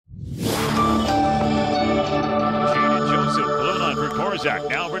Barzak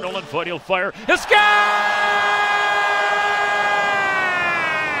now for Nolan Foote. He'll fire. He'll score!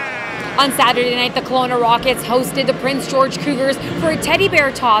 On Saturday night, the Kelowna Rockets hosted the Prince George Cougars for a teddy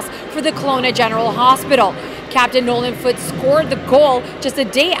bear toss for the Kelowna General Hospital. Captain Nolan Foote scored the goal just a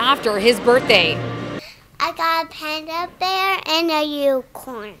day after his birthday. I got a panda bear and a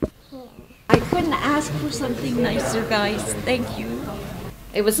unicorn here. I couldn't ask for something nicer, guys. Thank you.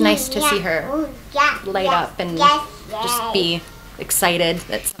 It was nice to see her light up and just be excited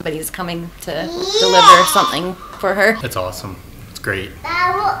that somebody's coming to deliver something for her. It's awesome. It's great.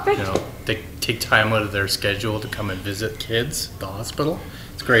 You know, they take time out of their schedule to come and visit kids at the hospital.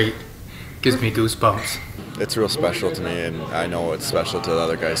 It's great. Gives me goosebumps. It's real special to me, and I know it's special to the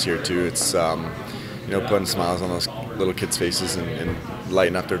other guys here too. It's you know, putting smiles on those little kids' faces and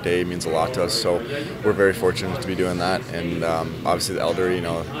lighting up their day means a lot to us. So we're very fortunate to be doing that. And obviously the elderly, you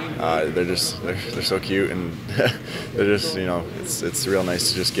know, they're so cute, and they're just, you know, it's real nice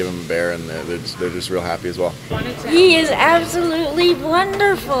to just give them a bear, and they're just real happy as well. He is absolutely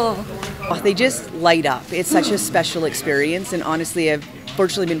wonderful. They just light up. It's such a special experience, and honestly, I've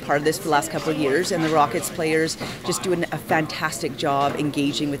fortunately been part of this for the last couple of years, and the Rockets players just doing a fantastic job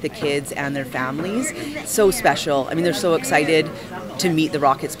engaging with the kids and their families. So special. I mean, they're so excited to meet the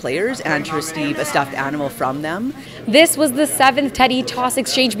Rockets players and to receive a stuffed animal from them. This was the 7th teddy toss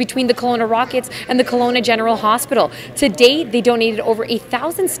exchange between the Kelowna Rockets and the Kelowna General Hospital. To date, they donated over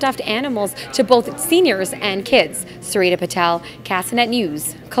 1,000 stuffed animals to both seniors and kids. Sarita Patel, Castanet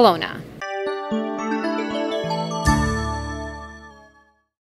News, Kelowna.